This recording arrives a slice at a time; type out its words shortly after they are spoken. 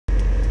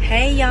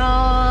Hey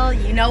y'all,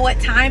 you know what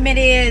time it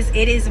is?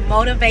 It is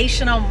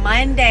Motivational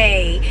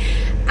Monday.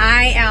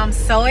 I am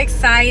so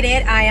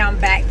excited. I am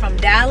back from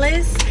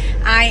Dallas.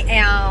 I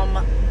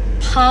am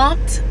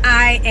pumped.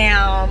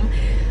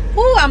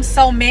 I'm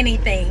so many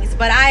things,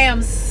 but I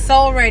am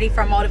so ready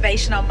for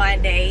Motivational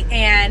Monday,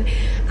 and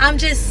I'm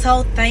just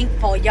so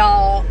thankful,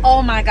 y'all.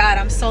 Oh my God,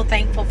 I'm so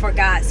thankful for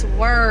God's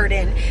word.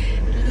 And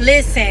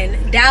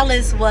listen,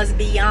 Dallas was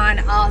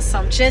beyond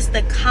awesome. Just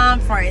the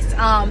conference.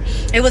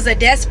 It was a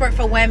Desperate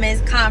for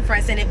Women's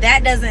conference, and if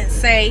that doesn't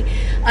say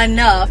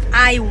enough,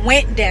 I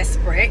went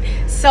desperate.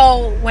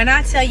 So when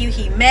I tell you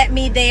he met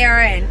me there,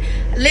 and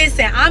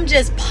listen, I'm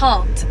just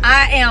pumped.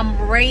 I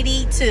am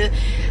ready to.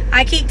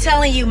 I keep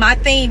telling you my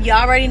theme. You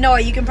already know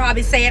it. You can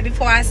probably say it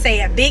before I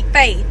say it. Big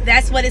faith.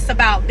 That's what it's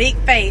about. Big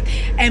faith.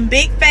 And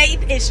big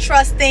faith is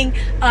trusting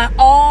an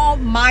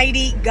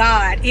almighty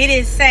God. It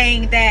is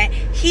saying that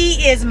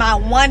he is my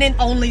one and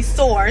only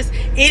source.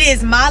 It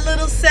is my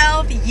little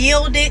self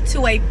yielded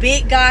to a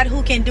big God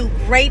who can do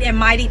great and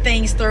mighty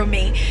things through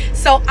me.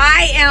 So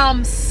I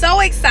am so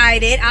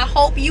excited. I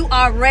hope you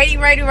are ready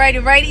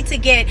to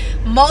get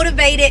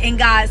motivated in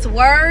God's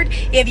word.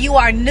 If you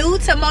are new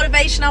to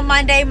Motivational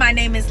Monday, my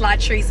name is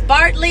Latrice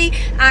Bartley.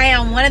 I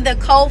am one of the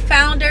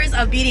co-founders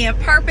of Beauty and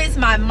Purpose.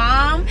 My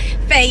mom,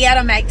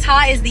 Fayetta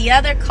McTaw, is the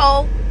other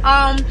co-founder.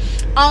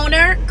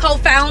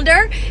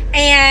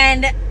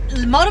 And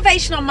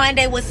Motivational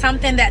Monday was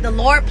something that the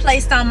Lord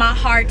placed on my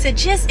heart to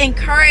just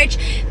encourage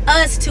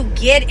us to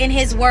get in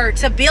his word,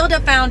 to build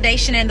a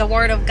foundation in the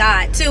word of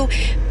God, to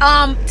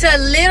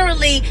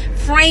literally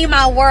frame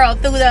our world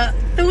through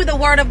the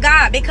word of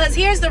God. Because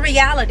here's the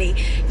reality: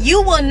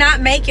 you will not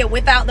make it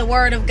without the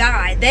word of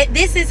God. That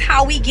this is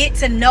how we get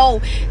to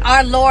know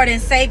our Lord and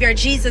Savior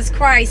Jesus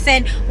Christ.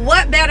 And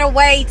what better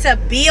way to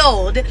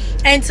build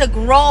and to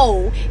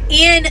grow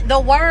in the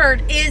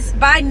word is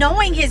by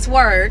knowing his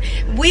word.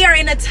 We are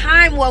in a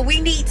time where we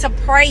need to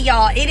pray,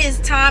 y'all. It is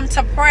time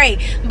to pray,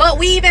 but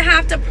we even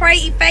have to pray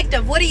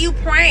effective. What are you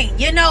praying?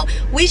 You know,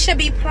 we should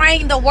be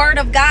praying the word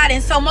of God.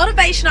 And so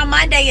Motivational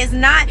Monday is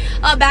not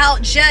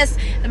about just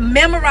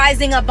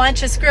memorizing a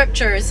bunch of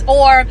scriptures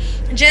or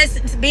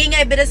just being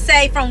able to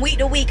say from week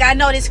to week, I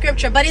know this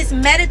scripture, but it's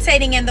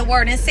meditating in the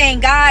word and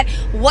saying, God,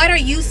 what are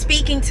you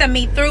speaking to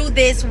me through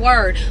this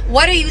word?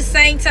 What are you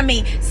saying to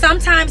me?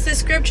 Sometimes the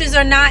scriptures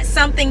are not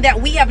something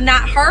that we have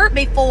not heard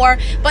before,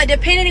 but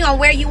depending on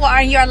where you are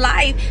in your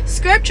life,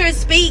 scriptures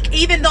speak,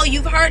 even though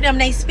you've heard them,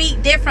 they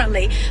speak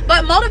differently.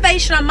 But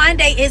Motivational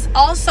Monday is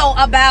also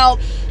about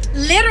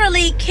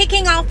literally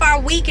kicking off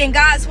our week in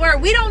God's word.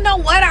 We don't know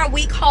what our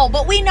week holds,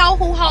 but we know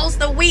who holds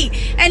the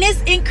week, and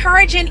it's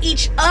encouraging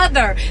each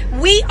other.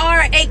 We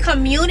are a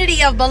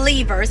community of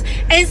believers,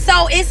 and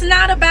so it's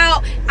not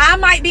about I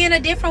might be in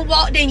a different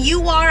walk than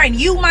you are, and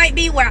you might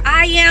be where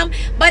I am,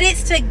 but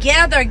it's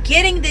together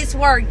getting this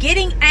word,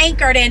 getting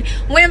anchored. And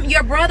when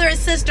your brother or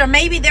sister,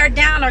 maybe they're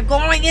down or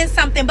going in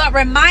something, but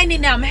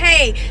reminding them,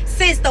 hey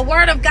sis, the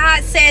word of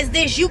God says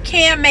this, you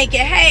can make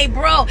it. Hey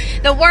bro,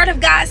 the word of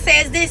God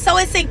says this. So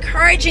it's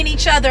encouraging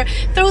each other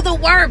through the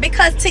word,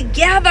 because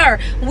together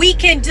we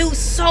can do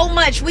so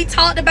much. We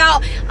talked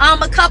about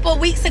a couple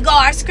weeks ago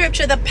our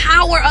scripture, the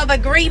power of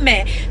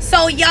agreement.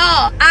 So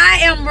y'all, I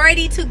am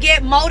ready to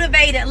get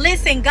motivated.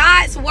 Listen,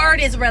 God's word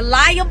is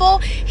reliable.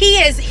 He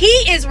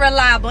is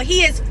reliable.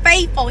 He is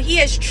faithful. He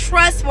is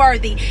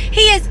trustworthy.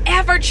 He is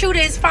ever true to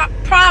his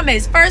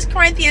promise. 1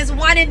 Corinthians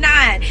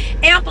 1:9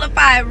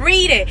 Amplified.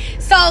 Read it.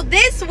 So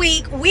this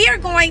week we are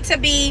going to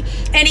be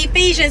in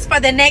Ephesians for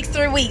the next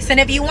 3 weeks, and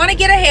if you want to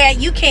get ahead,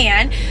 you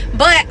can,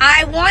 but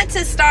I want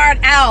to start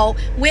out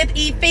with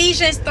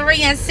Ephesians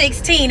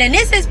 3:16, and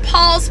this is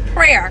Paul's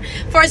prayer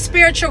for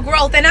spiritual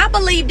growth, and I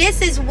believe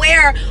this is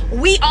where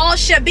we all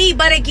should be.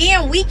 But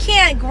again, we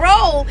can't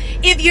grow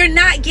if you're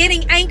not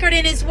getting anchored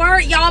in his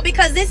word, y'all,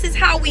 because this is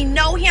how we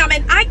know him.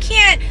 And I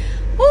can't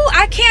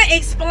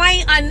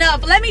explain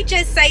enough. Let me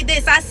just say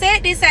this. I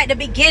said this at the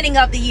beginning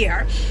of the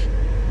year,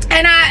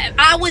 and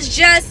I was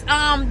just,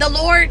 the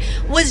Lord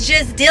was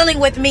just dealing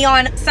with me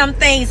on some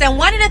things. And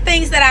one of the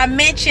things that I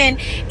mentioned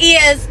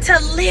is to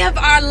live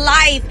our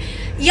life.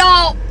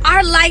 Y'all,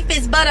 our life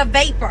is but a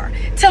vapor.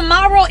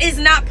 Tomorrow is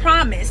not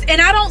promised.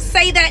 And I don't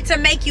say that to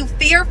make you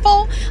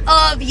fearful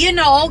of,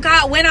 oh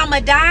God, when I'm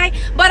gonna die.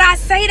 But I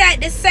say that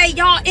to say,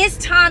 y'all, it's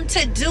time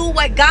to do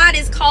what God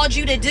has called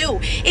you to do.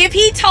 If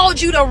he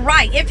told you to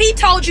write, if he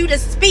told you to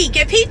speak,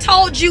 if he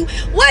told you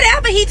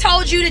whatever he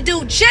told you to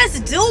do,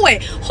 just do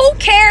it. Who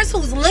cares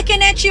who's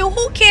looking at you?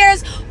 Who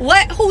cares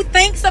who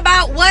thinks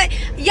about what?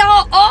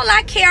 Y'all, all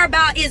I care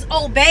about is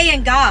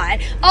obeying God.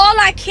 All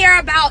I care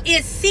about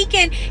is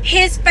seeking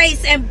his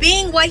face and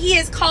being what he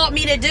has called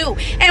me to do.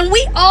 And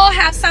we all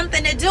have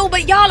something to do,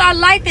 but y'all, our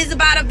life is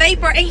about a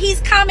vapor, and he's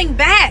coming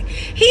back.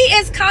 He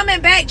is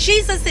coming back.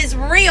 Jesus is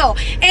real,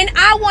 and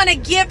I want to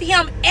give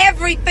him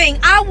everything.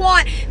 I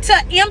want to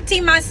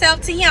empty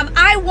myself to him.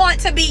 I want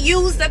to be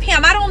used of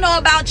him. I don't know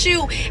about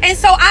you, and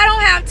so I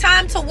don't have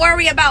time to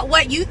worry about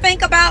what you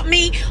think about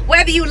me,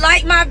 whether you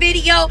like my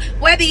video,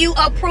 whether you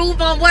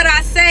approve on what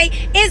I say.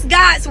 It's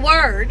God's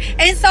word.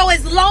 And so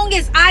as long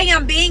as I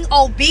am being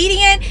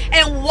obedient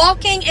and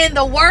walking in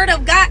the word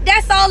of God,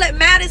 that's all that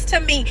matters to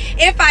me.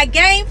 If I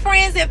gain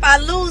friends, if I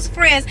lose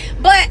friends.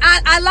 But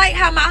I like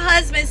how my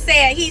husband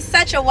said, he's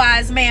such a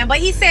wise man, but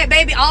he said,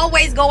 baby,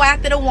 always go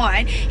after the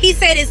one. He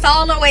said it's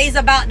always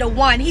about the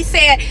one. He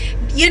said,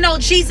 you know,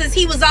 Jesus,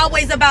 he was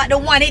always about the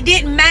one. It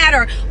didn't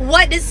matter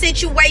what the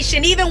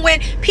situation, even when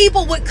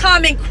people would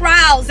come in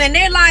crowds and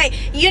they're like,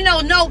 you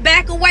know, no,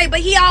 back away. But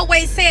he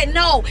always said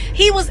no.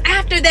 He was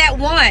after that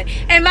one.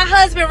 And my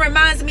husband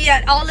reminds me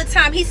all the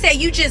time. He said,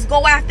 you just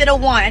go after the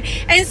one.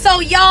 And so,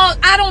 y'all,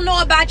 I don't know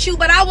about you,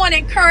 but I want to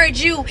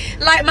encourage you,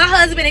 like my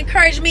husband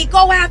encouraged me,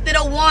 go after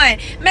the one.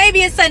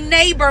 Maybe it's a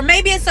neighbor.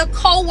 Maybe it's a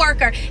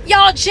co-worker.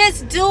 Y'all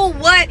just do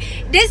what,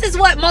 this is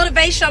what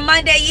Motivational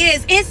Monday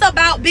is. It's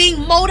about being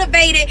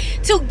motivated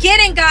to get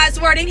in God's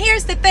word. And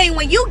here's the thing,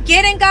 when you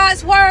get in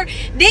God's word,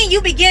 then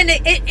you begin to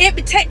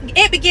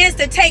it begins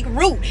to take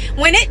root.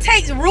 When it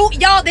takes root,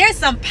 y'all, there's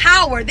some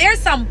power, there's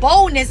some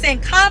boldness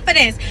and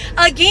confidence.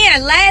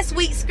 Again, last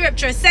week's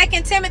scripture,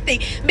 2 Timothy,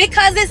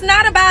 because it's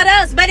not about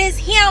us, but it's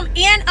him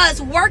in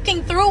us,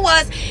 working through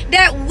us,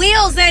 that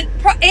wills and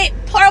it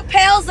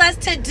propels us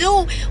to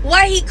do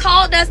what he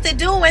called us to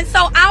do. And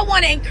so I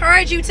want to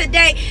encourage you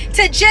today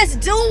to just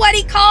do what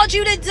he called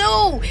you to do.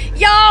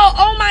 Y'all,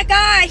 oh my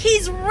God,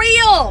 he's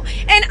real.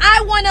 And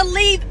I want to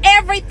leave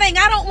everything.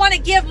 I don't want to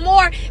give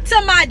more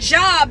to my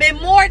job and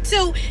more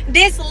to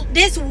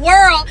this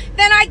world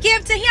than I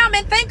give to him.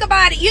 And think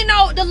about it. You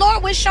know, the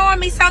Lord was showing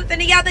me something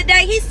the other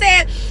day. He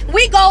said,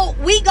 we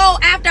go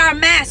after our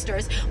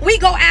masters. We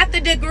go after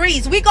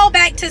degrees. We go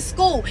back to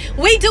school.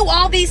 We do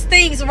all these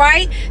things,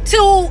 right?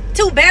 To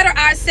better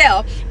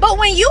ourselves. But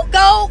when you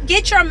go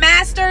get your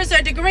master's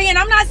or degree, and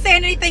I'm not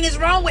saying anything is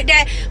wrong with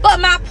that, but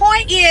my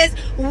point is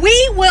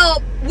we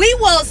will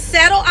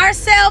settle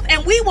ourselves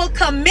and we will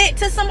commit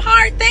to some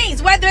hard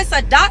things, whether it's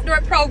a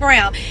doctorate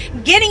program,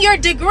 getting your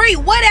degree,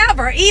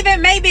 whatever,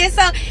 even maybe it's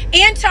an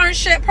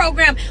internship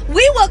program.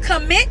 We will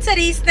commit to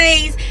these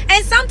things,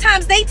 and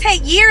sometimes they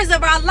take years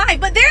of our life,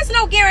 but there's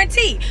no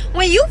guarantee.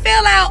 When you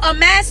fill out a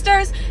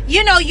master's,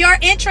 you know, your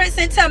entrance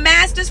into a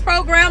master's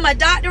program, a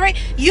doctorate,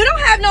 you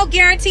don't have no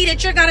guarantee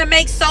that you're going to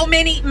make so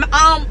many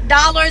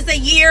dollars a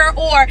year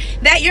or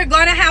that you're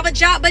going to have a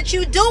job, but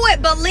you do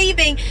it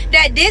believing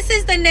that this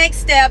is the next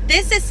step.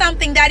 This is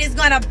something that is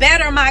going to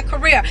better my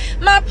career.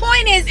 My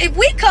point is, if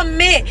we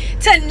commit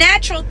to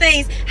natural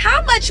things,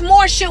 how much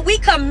more should we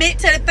commit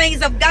to the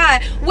things of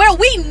God, where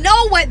we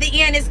know what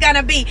the end is going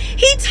to be?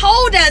 He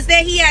told us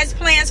that he has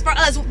plans for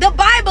us. The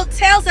Bible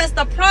tells us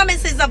the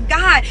promises of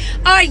God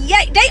are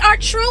they are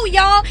true,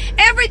 y'all.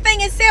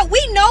 Everything is said.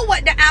 We know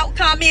what the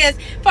outcome is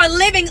for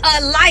living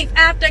a life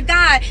after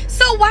God.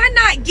 So why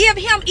not give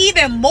him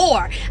even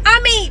more?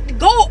 I mean,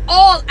 go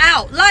all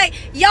out. Like,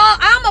 y'all,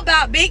 I'm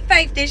about big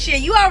faith this year.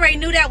 You already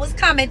knew that was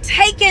coming.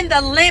 Taking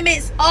the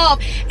limits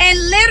off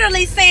and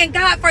literally saying,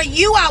 God, for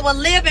you I will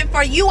live and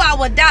for you I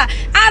will die.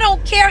 I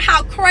don't care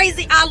how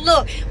crazy I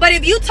look, but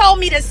if you told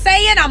me to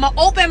say it, I'm going to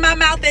open my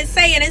mouth and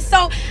say it. And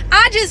so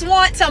I just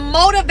want to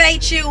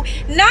motivate you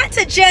not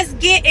to just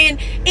get in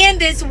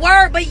this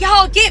word, but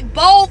y'all, get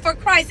bold for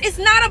Christ. It's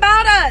not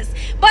about us,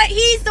 but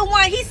he's the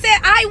one. He said,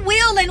 I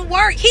will and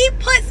work. He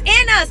puts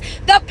in us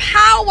the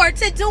power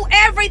to do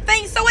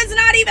everything. So it's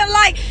not even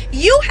like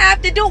you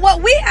have to do.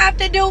 What we have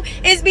to do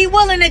is be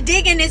willing to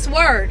dig in his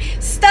word,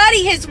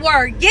 study his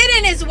word, get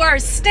in his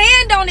word,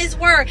 stand on his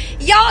word.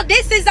 Y'all,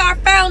 this is our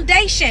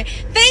foundation.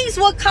 Things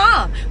will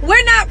come.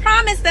 We're not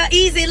promised an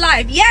easy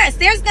life. Yes,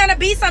 there's going to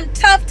be some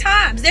tough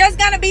times. There's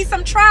going to be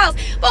some trials,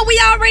 but we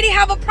already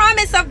have a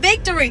promise of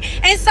victory.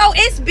 And so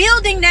it's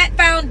building that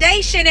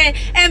foundation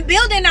and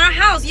building our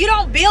house. You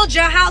don't build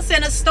your house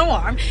in a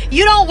storm.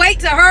 You don't wait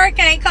till a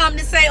hurricane come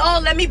to say, oh,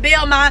 let me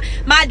build my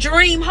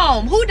dream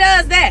home. Who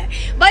does that?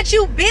 But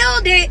you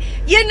build it,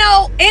 you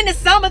know, in the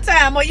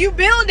summertime, or you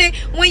build it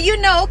when you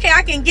know, okay,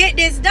 I can get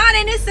this done.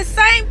 And it's the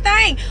same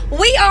thing.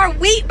 We are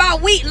week by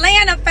week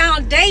laying a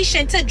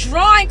foundation to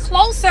drawing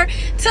closer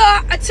to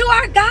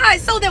our God,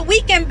 so that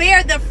we can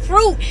bear the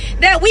fruit,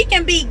 that we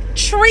can be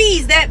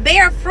trees that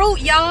bear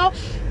fruit, y'all.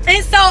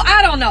 And so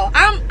I don't know,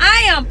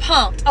 I am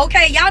pumped.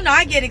 Okay, y'all know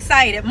I get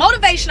excited.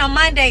 Motivational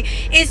Monday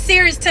is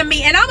serious to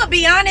me, and I'm gonna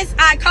be honest,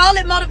 I call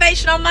it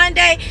Motivational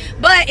Monday,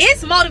 but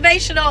it's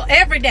motivational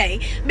every day,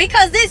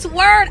 because this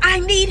word, I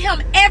need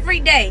him every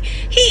day.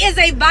 He is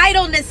a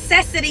vital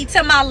necessity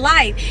to my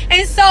life.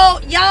 And so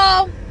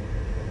y'all,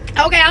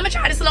 okay, I'm gonna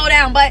try to slow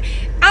down, but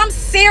I'm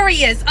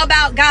serious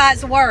about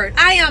God's word.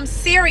 I am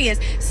serious.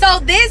 So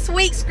this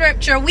week's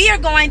scripture, we are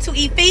going to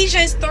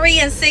Ephesians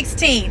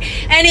 3:16.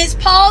 And it's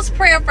Paul's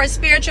prayer for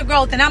spiritual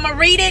growth. And I'm going to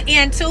read it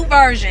in two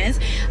versions.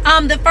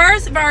 The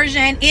first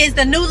version is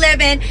the New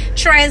Living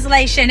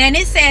Translation. And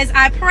it says,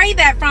 I pray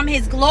that from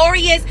his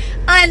glorious,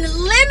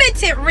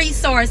 unlimited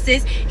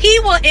resources, he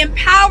will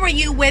empower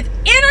you with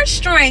inner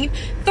strength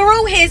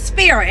through his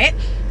spirit.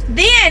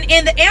 Then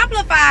in the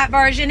Amplified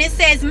version, it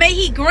says, may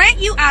he grant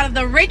you out of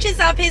the riches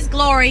of his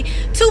glory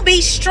to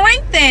be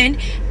strengthened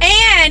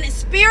and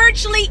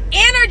spiritually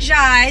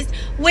energized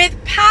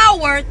with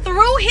power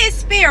through his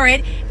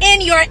spirit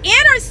in your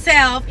inner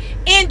self,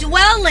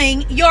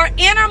 indwelling your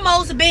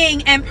innermost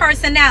being and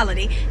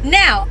personality.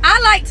 Now, I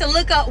like to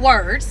look up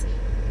words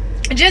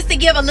just to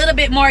give a little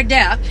bit more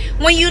depth.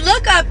 When you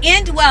look up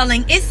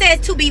indwelling, it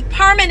says to be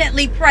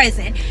permanently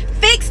present,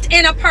 fixed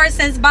in a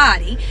person's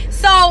body.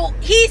 So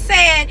he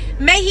said,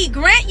 may he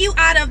grant you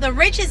out of the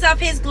riches of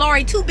his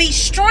glory to be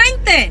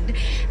strengthened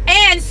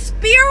and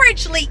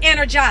spiritually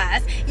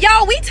energized.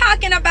 Y'all, we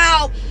talking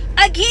about,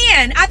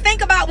 again, I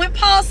think about when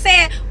Paul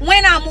said,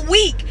 when I'm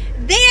weak,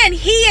 then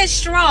he is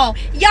strong.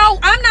 Y'all,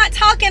 I'm not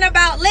talking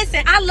about,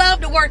 listen, I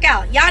love to work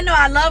out. Y'all know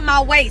I love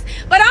my weights.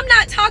 But I'm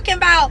not talking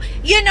about,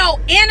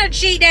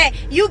 energy that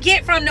you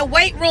get from the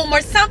weight room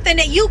or something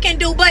that you can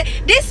do. But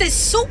this is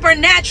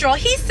supernatural.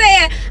 He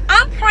said,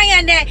 I'm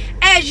praying that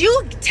as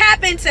you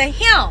tap into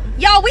him,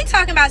 y'all, we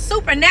talking about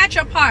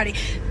supernatural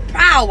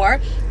power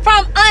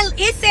from,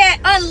 it said,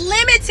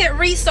 unlimited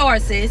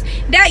resources,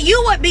 that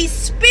you would be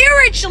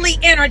spiritually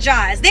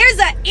energized. There's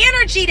an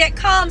energy that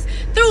comes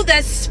through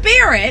the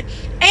spirit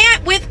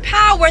and with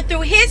power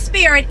through his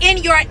spirit in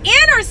your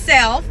inner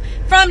self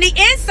from the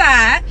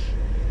inside,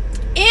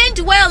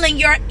 indwelling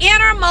your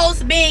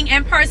innermost being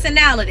and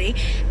personality.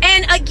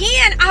 And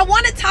again, I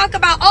want to talk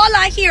about, all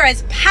I hear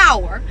is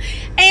power.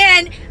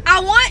 And I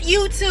want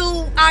you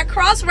to, our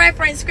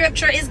cross-reference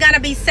scripture is going to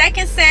be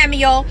 2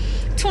 Samuel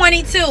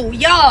 22.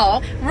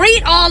 Y'all,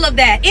 read all of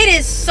that. It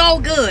is so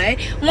good.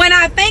 When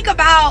I think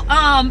about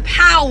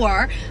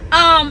power,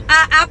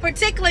 I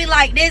particularly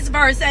like this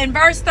verse in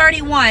verse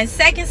 31,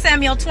 2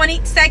 Samuel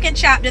 22nd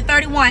chapter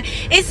 31.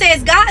 It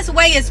says, God's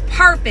way is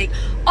perfect.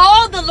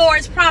 All the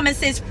Lord's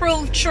promises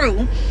prove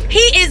true. He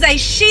is a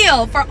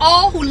shield for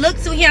all who look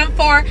to him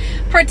for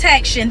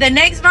protection. The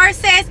next verse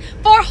says,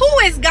 for who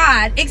is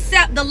God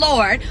except the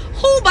Lord?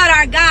 Who but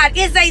our God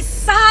is a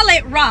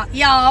solid rock,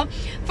 y'all.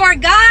 For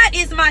God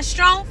is my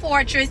strong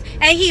fortress,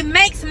 and he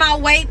makes my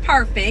way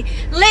perfect.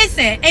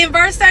 Listen, in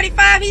verse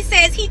 35, he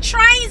says, he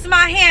trains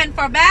my hand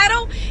for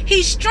battle.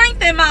 He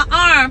strengthened my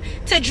arm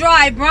to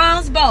draw a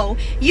bronze bow.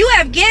 You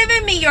have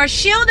given me your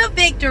shield of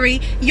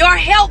victory. Your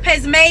help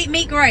has made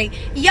me great.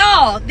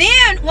 Y'all,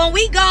 then when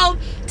we go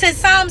to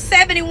Psalm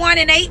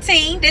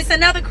 71:18, this is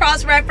another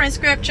cross-reference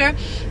scripture.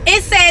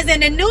 It says in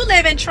the New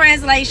Living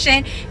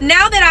Translation,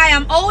 now that I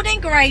am old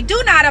and gray,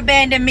 do not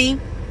abandon me,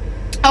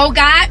 oh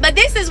God. But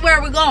this is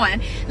where we're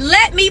going.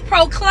 Let me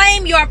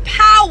proclaim your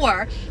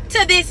power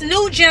to this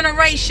new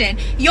generation,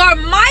 your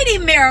mighty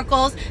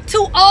miracles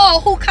to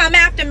all who come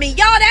after me.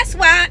 Y'all, that's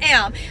where I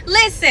am.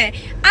 Listen,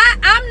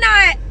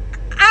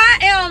 I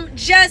am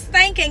just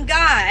thanking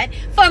God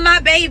for my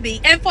baby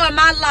and for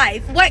my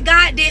life, what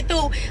God did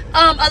through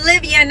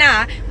Olivia and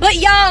I. But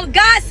y'all,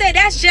 God said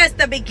that's just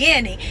the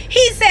beginning.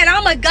 He said,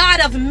 I'm a God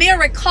of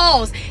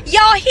miracles.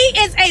 Y'all, he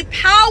is a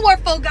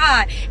powerful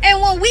God.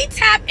 And when we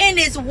tap in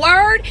his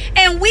word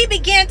and we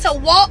begin to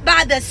walk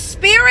by the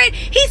spirit,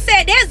 he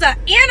said there's an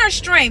inner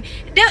stream.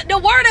 The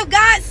word of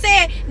God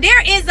said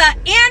there is an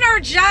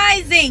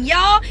energizing,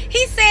 y'all.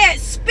 He said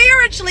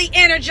spiritually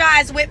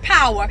energized with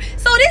power.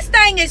 So this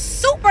thing is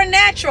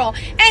supernatural.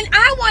 And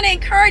I want to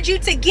encourage you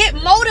to get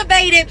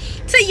motivated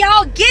to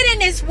y'all get in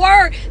this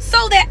word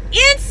so that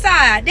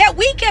inside that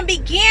we can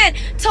begin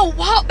to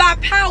walk by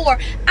power.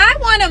 I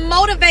want to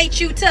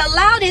motivate you to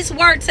allow this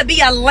word to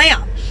be a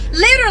lamp.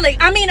 Literally,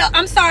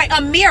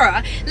 a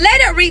mirror.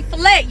 Let it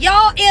reflect.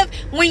 Y'all, if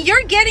when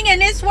you're getting in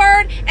this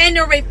word and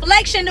the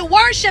reflection, the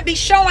word should be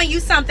showing you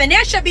something.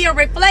 There should be a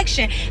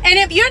reflection. And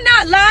if you're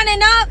not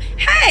lining up,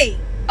 hey,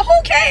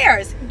 who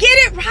cares? Get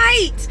it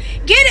right.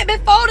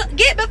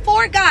 Get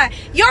before God.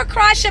 Your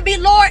cry should be,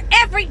 Lord,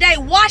 every day,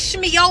 wash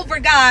me over,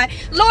 God.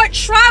 Lord,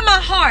 try my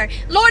heart.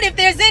 Lord, if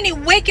there's any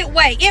wicked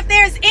way, if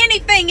there's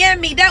anything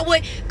in me that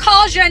would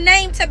cause your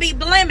name to be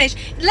blemished,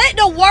 let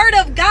the word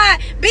of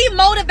God be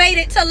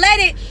motivated to let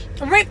it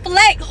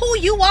reflect who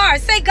you are.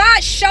 Say,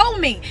 God, show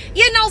me,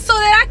 so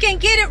that I can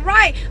get it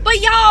right. But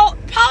y'all,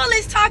 Paul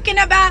is talking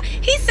about,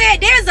 he said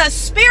there's a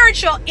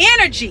spiritual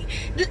energy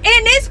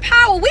in this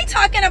power. We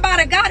talking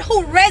about a God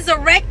who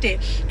resurrected.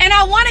 And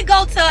I want to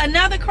go to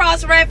another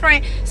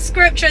cross-reference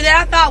scripture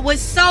that I thought was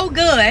so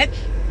good.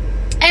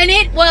 And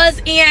it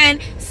was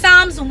in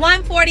Psalms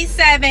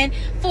 147,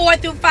 4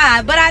 through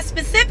 5, but I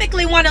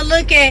specifically want to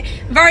look at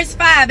verse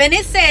 5, and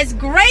it says,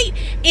 great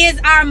is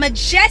our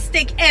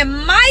majestic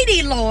and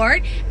mighty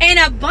Lord, and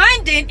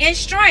abundant in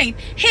strength.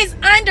 His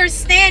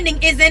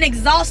understanding is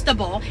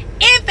inexhaustible,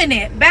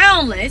 infinite,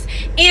 boundless.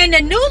 In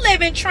the New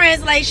Living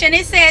Translation,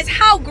 it says,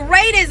 how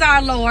great is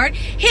our Lord.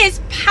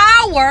 His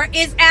power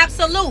is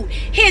absolute.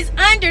 His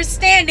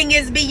understanding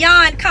is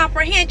beyond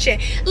comprehension.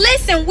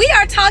 Listen, we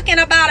are talking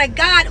about a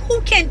God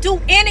who can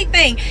do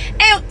anything.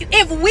 And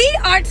if we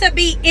are to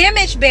be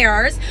image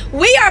bearers,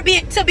 we are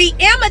to be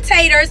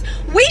imitators,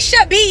 we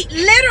should be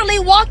literally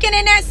walking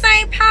in that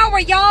same power,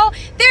 y'all.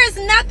 There's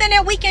nothing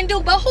that we can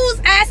do, but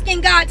who's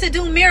asking God to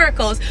do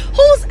miracles?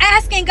 Who's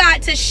asking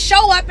God to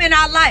show up in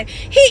our life?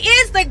 He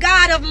is the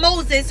God of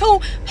Moses who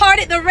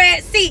parted the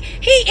Red Sea.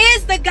 He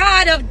is the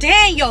God of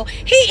Daniel.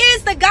 He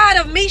is the God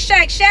of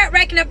Meshach,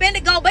 Shadrach, and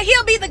Abednego, but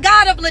he'll be the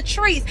God of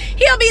Latrice.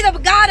 He'll be the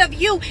God of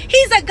you.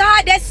 He's a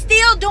God that's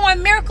still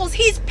doing miracles.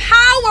 He's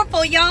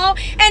powerful, y'all.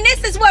 And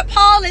this is what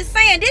Paul is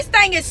saying. This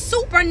thing is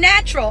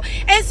supernatural.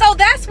 And so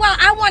that's why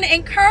I want to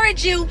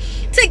encourage you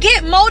to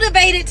get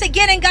motivated to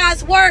get in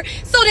God's word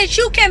so that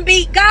you can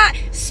be God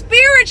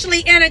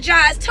spiritually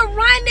energized to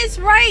run this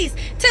race,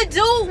 to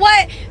do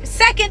what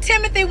 2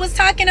 Timothy was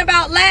talking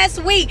about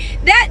last week,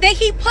 that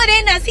he put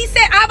in us. He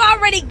said, I've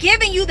already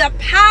given you the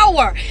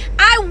power.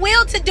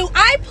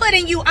 I put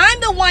in you. I'm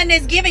the one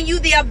that's giving you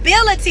the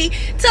ability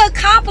to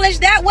accomplish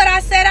that what I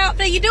set out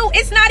for you to do.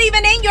 It's not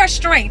even in your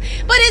strength,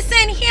 but it's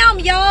in him,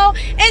 y'all.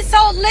 And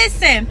so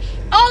listen,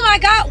 oh my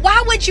God,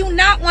 why would you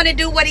not want to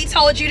do what he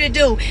told you to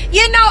do?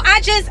 You know,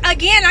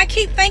 I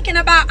keep thinking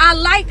about our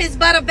life is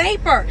but a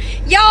vapor.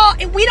 Y'all,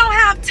 we don't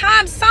have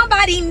time.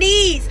 Somebody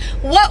needs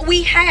what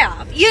we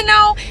have, you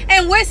know,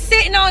 and we're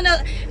sitting on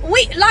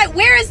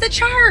where is the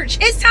church?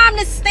 It's time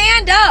to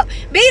stand up,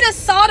 be the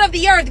salt of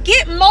the earth,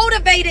 get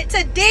motivated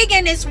to dig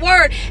in this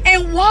word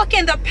and walk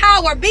in the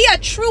power, be a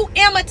true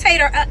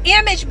imitator, an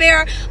image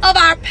bearer of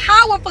our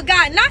powerful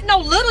God, not no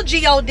little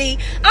God.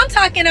 I'm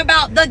talking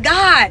about the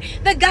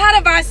God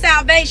of our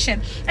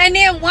salvation. And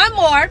then one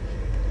more,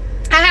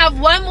 I have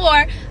one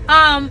more,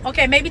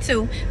 okay, maybe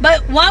two,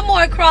 but one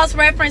more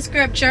cross-reference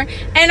scripture,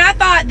 and I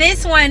thought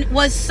this one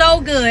was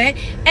so good.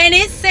 And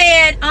it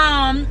said,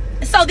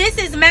 so this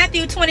is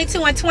Matthew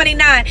 22 and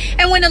 29.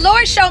 And when the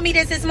Lord showed me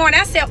this morning,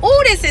 I said,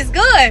 oh, this is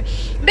good,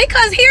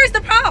 because here's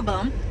the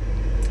problem.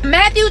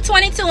 Matthew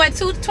 22 and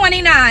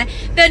 29,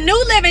 the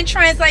New Living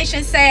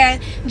Translation says,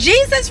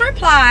 Jesus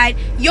replied,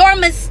 your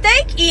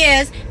mistake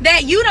is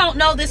that you don't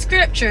know the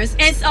scriptures,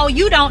 and so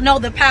you don't know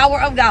the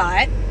power of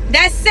God.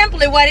 That's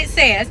simply what it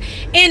says.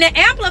 In the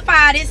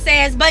Amplified, it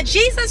says, but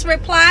Jesus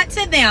replied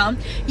to them,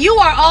 you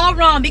are all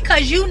wrong,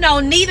 because you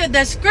know neither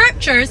the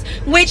scriptures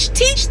which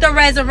teach the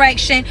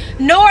resurrection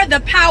nor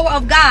the power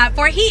of God,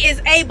 for he is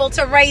able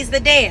to raise the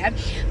dead.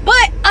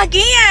 But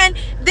again,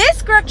 this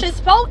scripture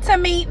spoke to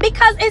me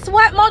because it's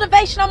what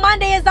Motivational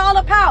Monday is all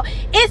about.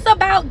 It's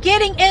about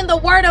getting in the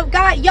word of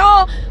God.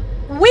 Y'all,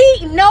 we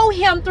know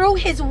him through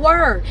his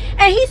word,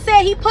 and he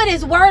said he put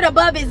his word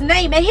above his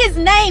name, and his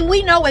name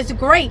we know is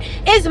great,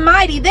 is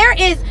mighty. There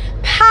is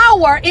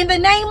power in the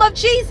name of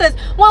Jesus.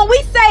 When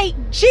we say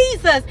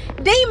Jesus,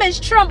 demons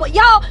tremble,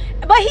 y'all.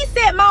 But he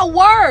said my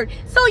word.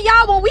 So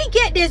y'all, when we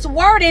get this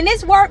word and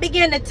this word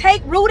begin to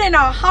take root in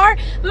our heart,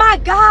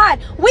 my God,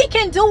 we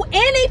can do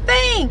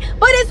anything,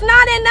 but it's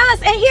not in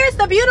us. And here's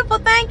the beautiful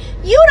thing.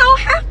 You don't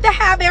have to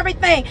have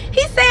everything.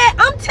 He said,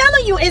 I'm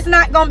telling you, it's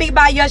not going to be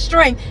by your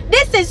strength.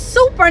 This is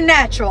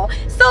supernatural.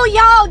 So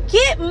y'all,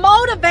 get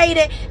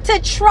motivated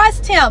to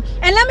trust him.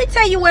 And let me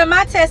tell you where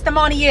my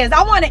testimony is.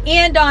 I want to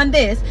end on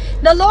this.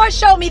 The Lord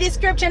showed me this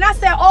scripture, and I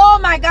said, oh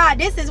my God,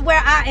 this is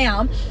where I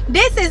am.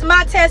 This is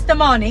my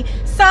testimony.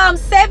 Psalm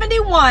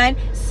 71,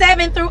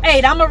 7 through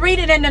 8. I'm going to read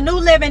it in the New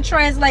Living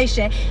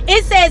Translation.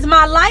 It says,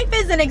 my life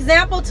is an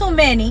example to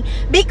many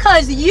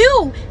because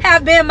you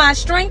have been my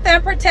strength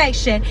and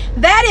protection.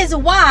 That is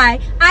why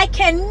I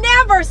can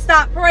never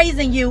stop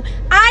praising you.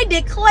 I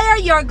declare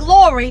your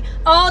glory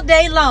all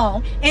day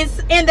long. In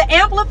the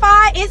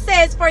Amplified, it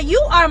says, for you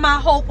are my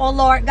hope, O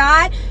Lord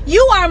God.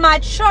 You are my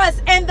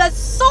trust and the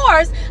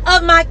source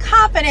of my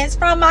confidence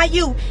from my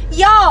youth.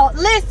 Y'all,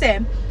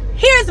 listen,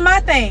 here's my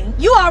thing.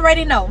 You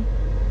already know.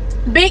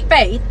 Big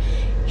faith.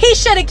 He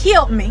should have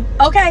killed me,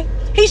 okay?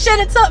 He should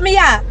have took me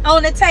out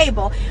on the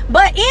table.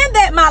 But in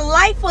that my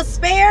life was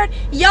spared,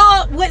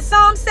 y'all, with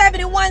Psalm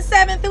 71,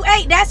 7 through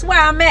 8, that's where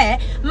I'm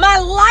at. My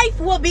life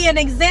will be an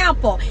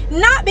example.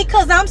 Not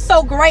because I'm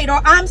so great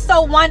or I'm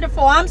so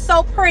wonderful, I'm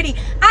so pretty.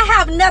 I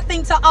have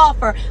nothing to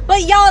offer.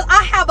 But y'all,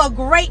 I have a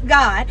great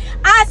God.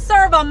 I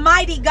serve a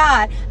mighty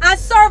God. I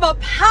serve a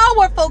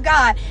powerful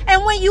God.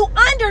 And when you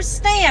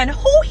understand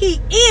who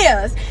he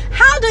is,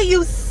 how do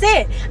you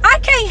sit? I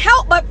can't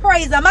help but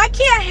praise him. I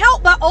can't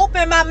help but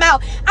open my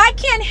mouth. I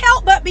can't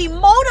help but be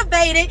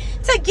motivated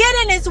to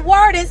get in his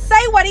word and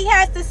say what he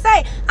has to say.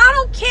 I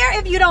don't care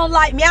if you don't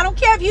like me. I don't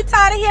care if you're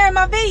tired of hearing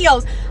my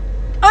videos.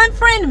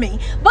 unfriend me.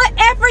 But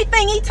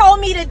everything he told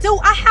me to do,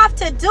 I have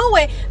to do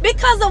it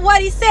because of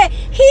what he said.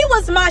 He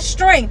was my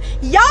strength.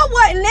 Y'all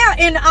wasn't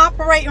there in the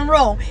operating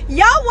room.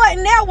 Y'all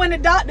wasn't there when the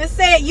doctor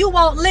said you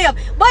won't live.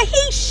 But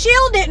he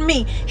shielded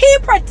me. He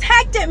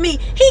protected me.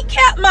 He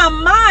kept my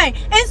mind.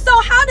 And so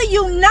how do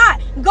you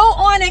not go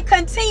on and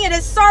continue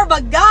to serve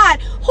a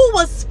God who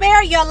will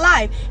spare your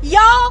life?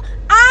 Y'all,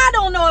 I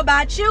don't know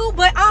about you,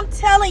 but I'm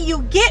telling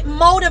you, get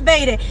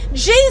motivated.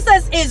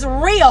 Jesus is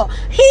real.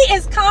 He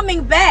is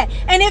coming back.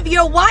 And if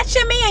you're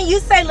watching me and you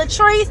say,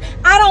 Latrice,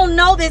 I don't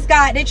know this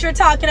God that you're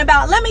talking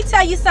about, let me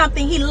tell you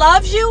something. He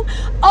loves you.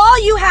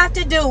 All you have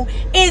to do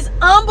is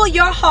humble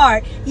your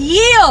heart,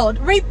 yield,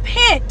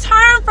 repent,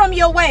 turn from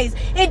your ways.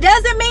 It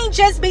doesn't mean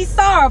just be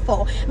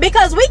sorrowful,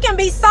 because we can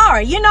be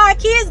sorry. You know, our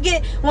kids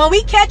get, when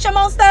we catch them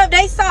on stuff,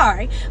 they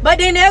sorry, but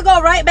then they'll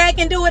go right back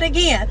and do it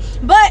again.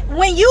 But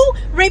when you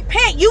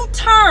repent, you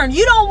turn.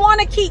 You don't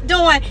want to keep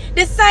doing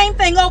the same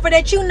thing over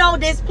that you know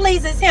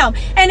displeases him.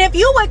 And if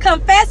you would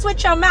confess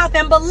with your mouth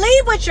and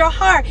believe with your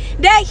heart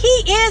that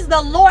he is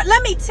the Lord,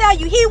 let me tell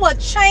you, he will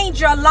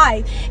change your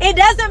life. It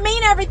doesn't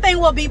mean everything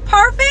will be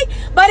perfect,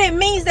 but it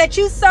means that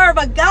you serve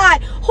a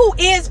God who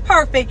is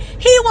perfect.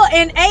 He will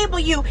enable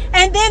you.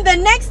 And then the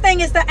next thing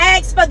is to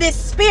ask for this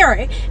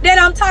spirit that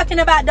I'm talking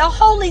about, the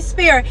Holy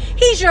Spirit.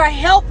 He's your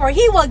helper.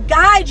 He will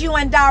guide you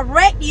and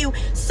direct you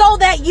so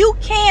that you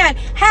can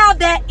have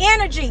that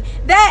energy,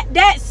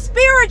 that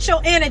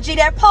spiritual energy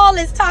that Paul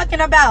is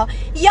talking about.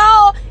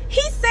 Y'all,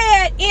 he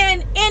said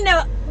in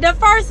the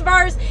first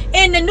verse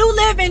in the New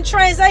Living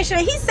Translation,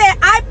 he said,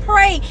 I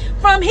pray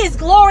from his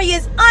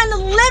glorious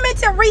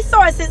unlimited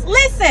resources.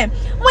 Listen,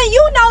 when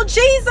you know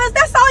Jesus,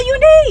 that's all you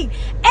need.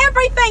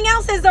 Everything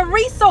else is a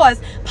resource.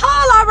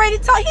 Paul already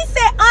told, he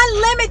said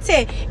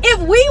unlimited. If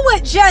we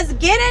would just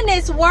get in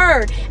this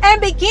word and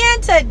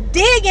begin to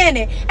dig in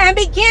it and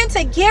begin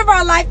to give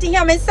our life to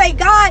him and say,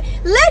 God,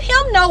 let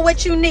him know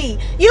what you need.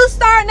 You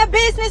starting a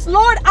business,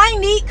 Lord, I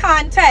need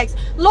contacts.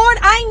 Lord,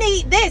 I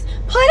need this.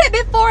 Put it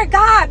before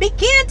God.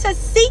 Begin to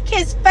seek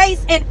his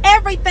face in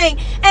everything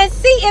and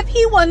see if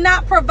he will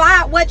not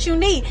provide what you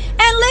need.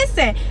 And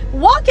listen,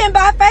 walking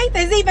by faith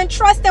is even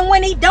trusting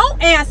when he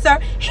don't answer.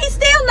 He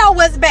still knows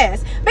what's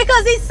best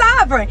because he's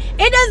sovereign.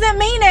 It doesn't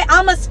mean that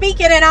I'm going to speak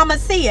it and I'm going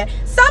to see it.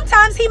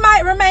 Sometimes he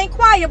might remain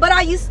quiet, but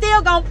are you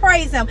still going to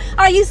praise him?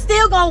 Are you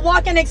still going to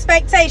walk in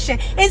expectation?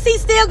 Is he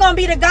still going to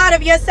be the God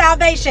of your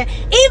salvation?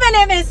 Even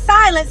if in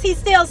silence, he's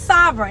still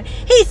sovereign.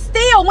 He's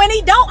still, when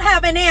he don't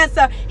have an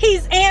answer,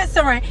 he's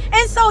answering.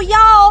 And so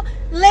y'all,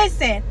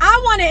 listen,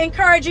 I want to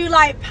encourage you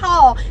like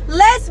Paul.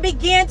 Let's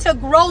begin to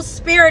grow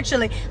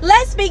spiritually.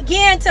 Let's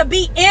begin to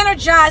be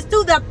energized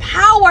through the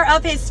power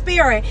of his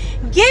spirit.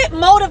 Get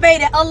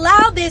motivated.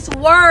 Allow this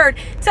word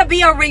to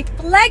be a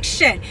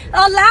reflection.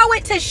 Allow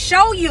it to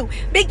show you.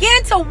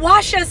 Begin to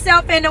wash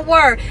yourself in the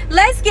word.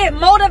 Let's get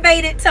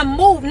motivated to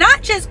move,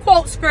 not just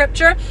quote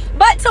scripture,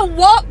 but to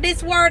walk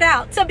this word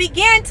out, to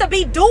begin to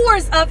be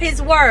doers of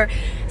his word.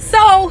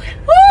 So,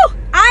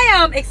 I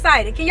am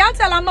excited. Can y'all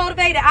tell I'm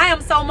motivated? I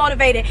am so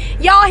motivated.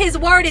 Y'all, his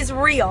word is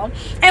real.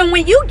 And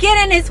when you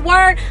get in his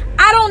word,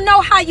 I don't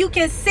know how you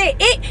can sit.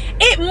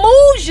 It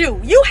moves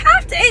you. You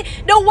have to.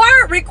 The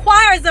word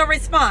requires a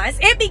response.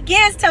 It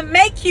begins to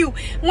make you,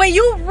 when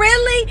you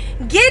really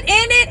get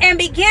in it and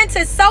begin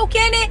to soak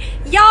in it,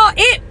 y'all,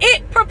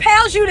 it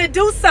propels you to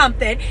do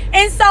something.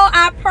 And so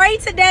I pray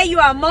today you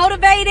are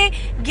motivated.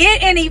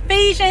 Get in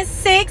Ephesians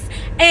 6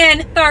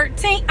 and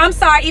 13. I'm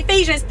sorry,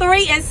 Ephesians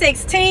 3 and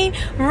 16.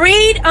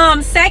 Read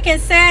 2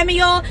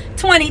 Samuel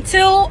 22.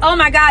 Oh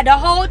my God, the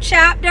whole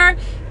chapter.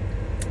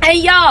 And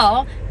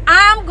y'all,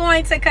 I'm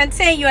going to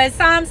continue as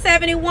Psalm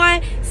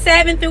 71,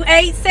 7 through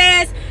 8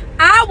 says,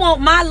 I want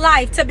my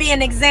life to be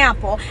an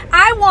example.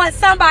 I want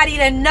somebody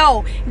to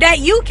know that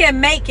you can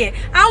make it.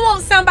 I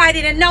want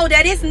somebody to know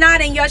that it's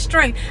not in your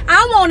strength.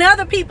 I want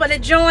other people to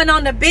join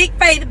on the big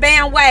faith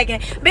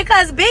bandwagon,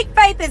 because big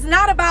faith is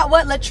not about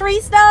what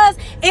Latrice does.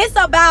 It's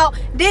about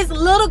this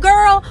little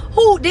girl,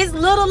 this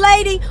little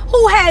lady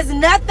who has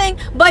nothing,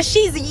 but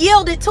she's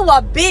yielded to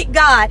a big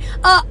God,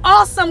 an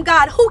awesome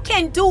God who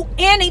can do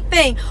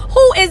anything,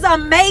 who is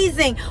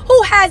amazing,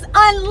 who has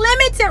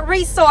unlimited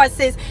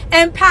resources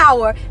and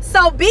power.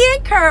 So be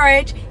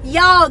encouraged.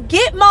 Y'all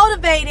get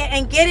motivated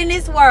and get in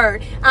this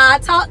word. I'll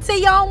talk to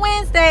you on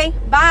Wednesday.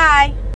 Bye.